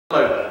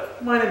Hello there,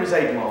 my name is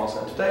Aidan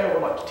and today I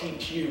would like to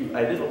teach you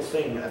a little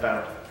thing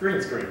about green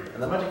screen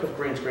and the magic of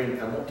green screen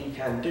and what you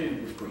can do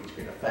with green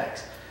screen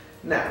effects.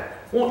 Now,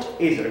 what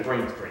is a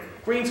green screen?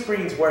 Green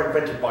screens were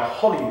invented by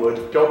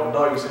Hollywood, God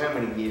knows how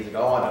many years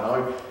ago, I don't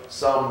know,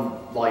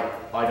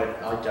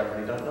 I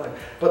generally don't know.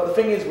 But the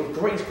thing is with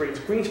green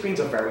screens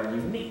are very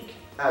unique.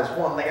 As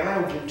one, they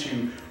allowed you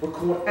to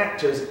record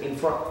actors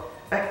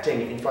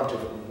acting in front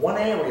of one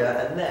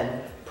area and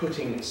then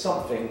putting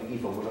something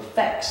either with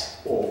effects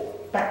or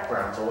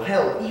backgrounds or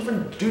hell,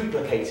 even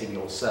duplicating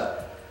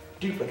yourself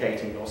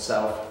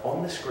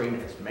on the screen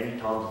as many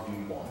times as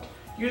you want.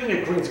 Using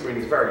a green screen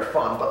is very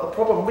fun, but the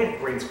problem with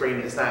green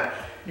screen is that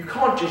you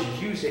can't just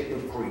use it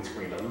with green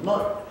screen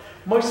alone.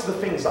 Most of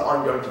the things that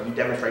I'm going to be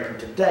demonstrating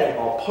today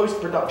are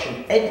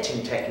post-production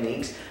editing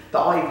techniques that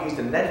I've used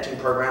in an editing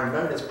program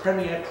known as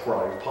Premiere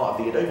Pro, part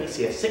of the Adobe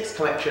CS6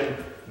 collection.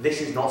 This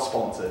is not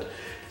sponsored.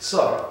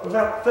 So,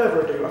 without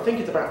further ado, I think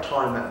it's about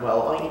time that,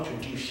 well, I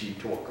introduce you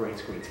to what green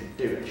screens can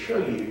do and show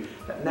you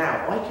that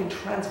now I can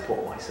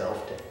transport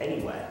myself to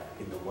anywhere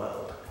in the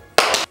world.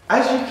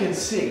 As you can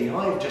see,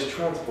 I've just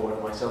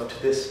transported myself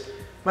to this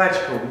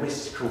magical,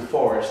 mystical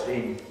forest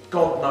in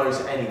God knows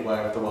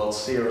anywhere of the world.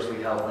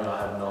 Seriously help me,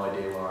 I have no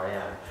idea where I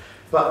am.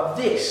 But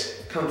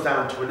this comes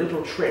down to a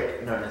little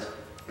trick known as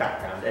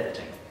background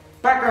editing.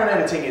 Background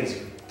editing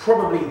is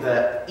probably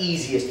the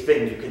easiest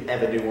thing you can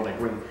ever do on a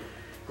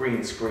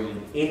green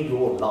screen in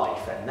your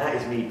life, and that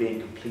is me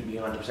being completely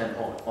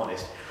 100%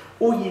 honest.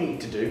 All you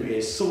need to do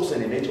is source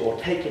an image or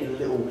take in a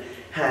little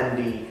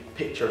handy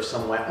picture of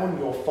somewhere on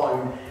your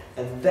phone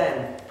and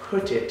then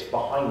put it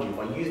behind you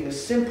by using a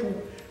simple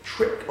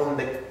trick on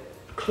the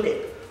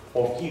clip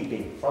of you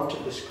being in front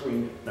of the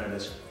screen known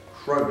as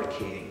chroma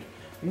keying.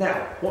 Now,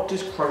 what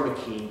does chroma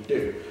keying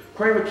do?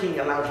 Chroma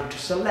keying allows you to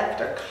select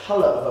a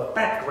colour of a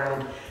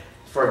background.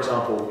 For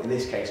example, in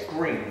this case,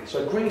 green.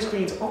 So green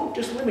screens aren't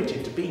just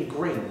limited to being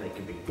green. They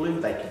can be blue,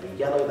 they can be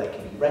yellow, they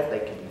can be red,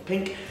 they can be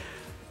pink.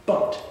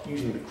 But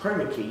using the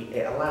chroma key,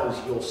 it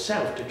allows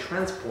yourself to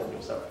transport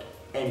yourself to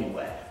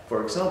anywhere.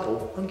 For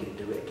example, I'm going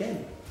to do it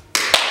again.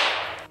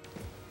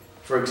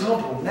 For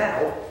example,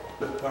 now,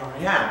 look where I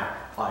am.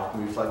 I've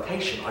moved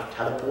location, I've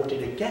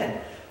teleported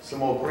again. Some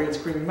more green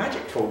screen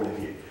magic for all of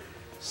you.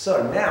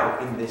 So now,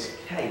 in this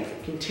cave,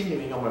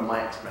 continuing on with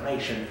my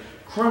explanation,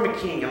 chroma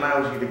keying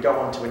allows you to go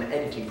onto an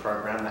editing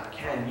program that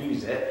can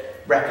use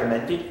it.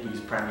 Recommended, use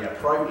Premiere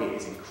Pro. It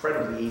is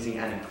incredibly easy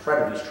and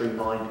incredibly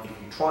streamlined. If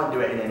you try and do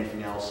it in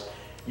anything else,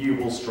 you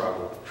will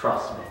struggle.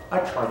 Trust me,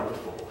 I've tried it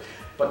before.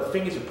 But the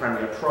thing is with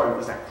Premiere Pro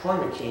is that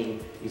chroma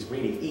keying is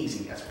really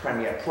easy. As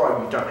Premiere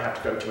Pro, you don't have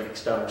to go to an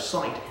external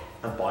site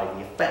and buy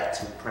the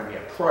effects. With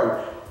Premiere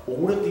Pro,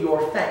 all of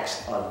your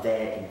effects are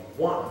there in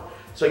one.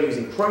 So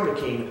using chroma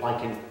keying, I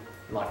can,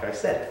 like I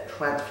said,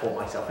 transform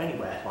myself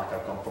anywhere. Like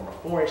I've gone from a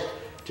forest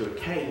to a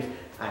cave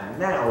and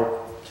now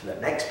to the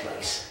next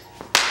place.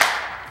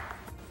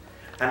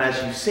 And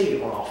as you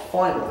see on our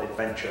final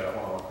adventure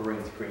on our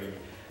green screen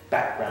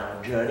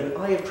background journey,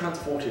 I have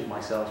transported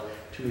myself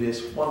to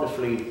this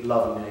wonderfully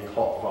lovely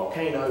hot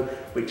volcano,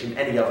 which in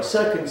any other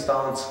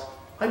circumstance,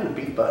 I would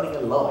be burning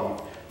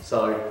alive.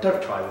 So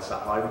don't try this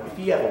at home. If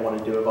you ever want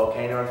to do a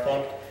volcano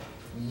effect,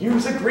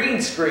 use a green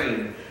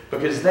screen,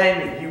 because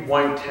then you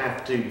won't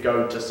have to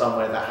go to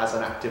somewhere that has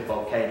an active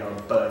volcano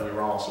and burn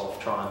your ass off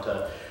trying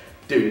to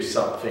do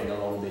something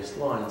along these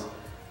lines.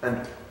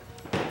 And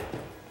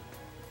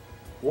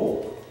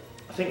whoa,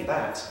 I think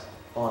that's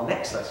our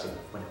next lesson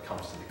when it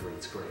comes to the green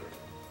screen.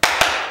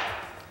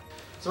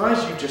 So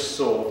as you just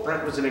saw,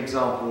 that was an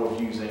example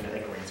of using a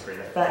green screen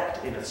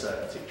effect in a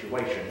certain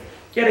situation.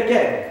 Yet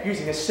again,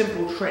 using a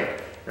simple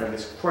trick known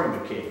as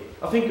chroma key.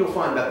 I think you'll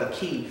find that the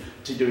key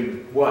to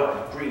doing work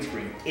with green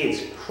screen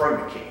is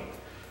chroma keying.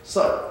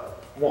 So,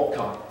 what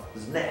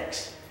comes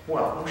next?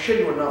 Well, I'll show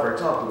you another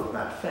example of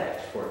that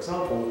effect. For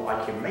example,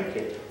 I can make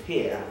it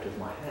appear out of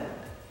my hand.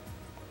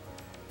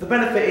 The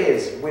benefit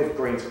is, with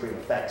green screen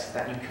effects,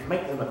 that you can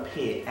make them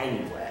appear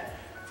anywhere.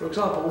 For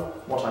example,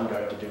 what I'm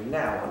going to do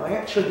now, and I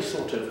actually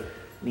sort of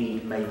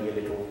need maybe a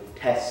little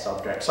test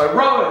subject. So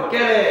Rowan,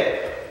 get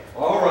it!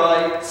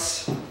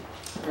 Alright.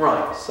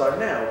 Right, so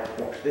now,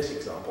 watch this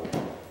example.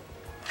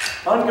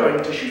 I'm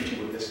going to shoot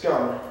you with this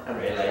gun, and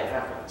really what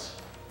happens.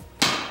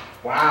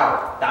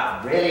 Wow,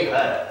 that really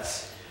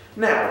hurts.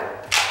 Now,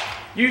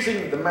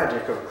 using the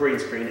magic of green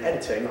screen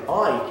editing,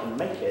 I can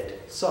make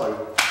it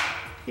so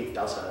it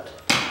does hurt.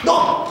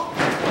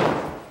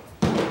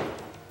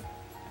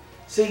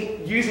 See,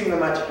 using the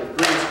magic of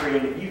green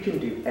screen, you can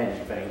do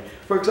anything.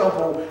 For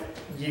example,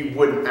 you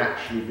wouldn't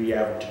actually be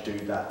able to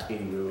do that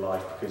in real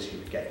life because you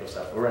would get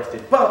yourself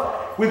arrested.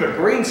 But with a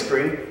green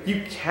screen,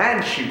 you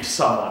can shoot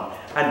someone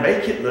and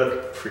make it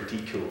look pretty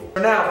cool.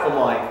 So now for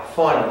my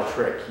final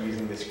trick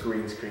using this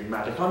green screen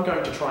magic, I'm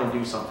going to try and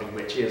do something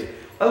which is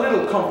a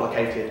little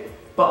complicated,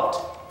 but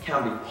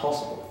can be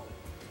possible.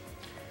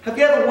 Have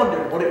you ever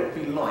wondered what it would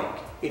be like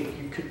if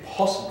you could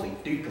possibly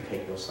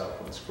duplicate yourself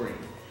on the screen,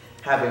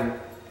 having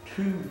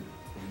two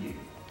of you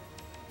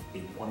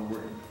in one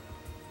room?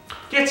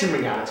 Yet in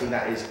reality,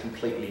 that is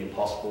completely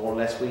impossible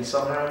unless we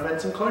somehow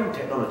invent some cloning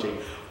technology.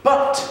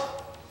 But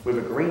with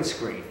a green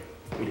screen,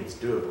 it is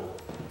doable.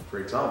 For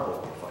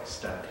example, if I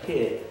stand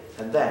here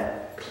and then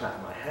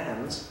clap my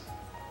hands.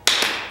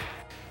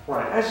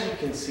 Right, as you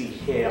can see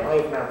here, I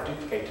have now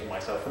duplicated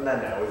myself and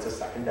then now it's a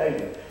second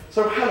Aidan.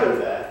 So hello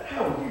there,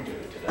 how are you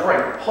doing today?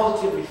 Great,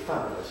 positively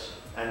fabulous.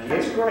 And you?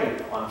 It's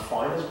great, I'm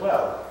fine as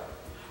well.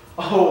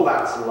 Oh,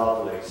 that's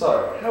lovely.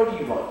 So, how do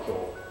you like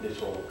your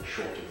little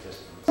short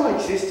existence? My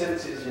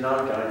existence is, you know,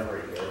 going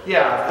pretty good.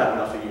 Yeah, I've had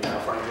enough of you now,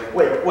 frankly.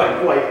 Wait, what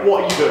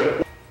are you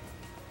doing?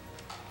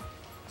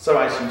 So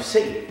as you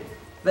see,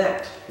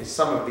 that is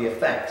some of the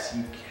effects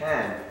you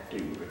can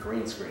do with a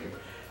green screen.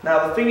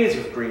 Now the thing is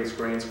with green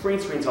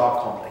screens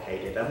are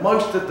complicated, and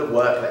most of the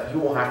work that you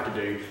will have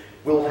to do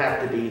will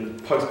have to be in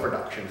the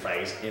post-production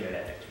phase in an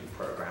editing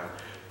program.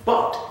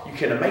 But you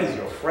can amaze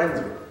your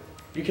friends with it.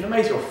 You can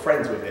amaze your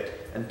friends with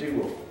it and do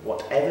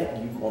whatever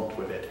you want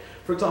with it.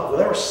 For example,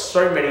 there are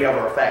so many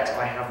other effects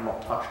I have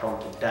not touched on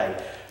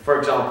today. For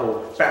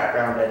example,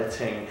 background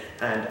editing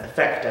and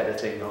effect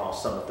editing are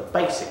some of the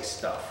basic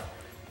stuff.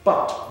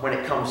 But when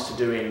it comes to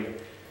doing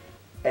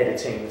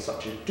editing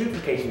such as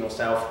duplicating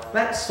yourself,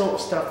 that sort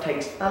of stuff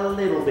takes a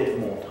little bit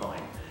more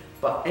time.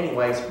 But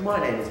anyways, my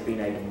name has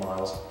been Aidan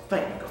Miles.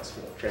 Thank you guys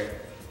for watching.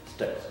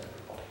 Stay awesome.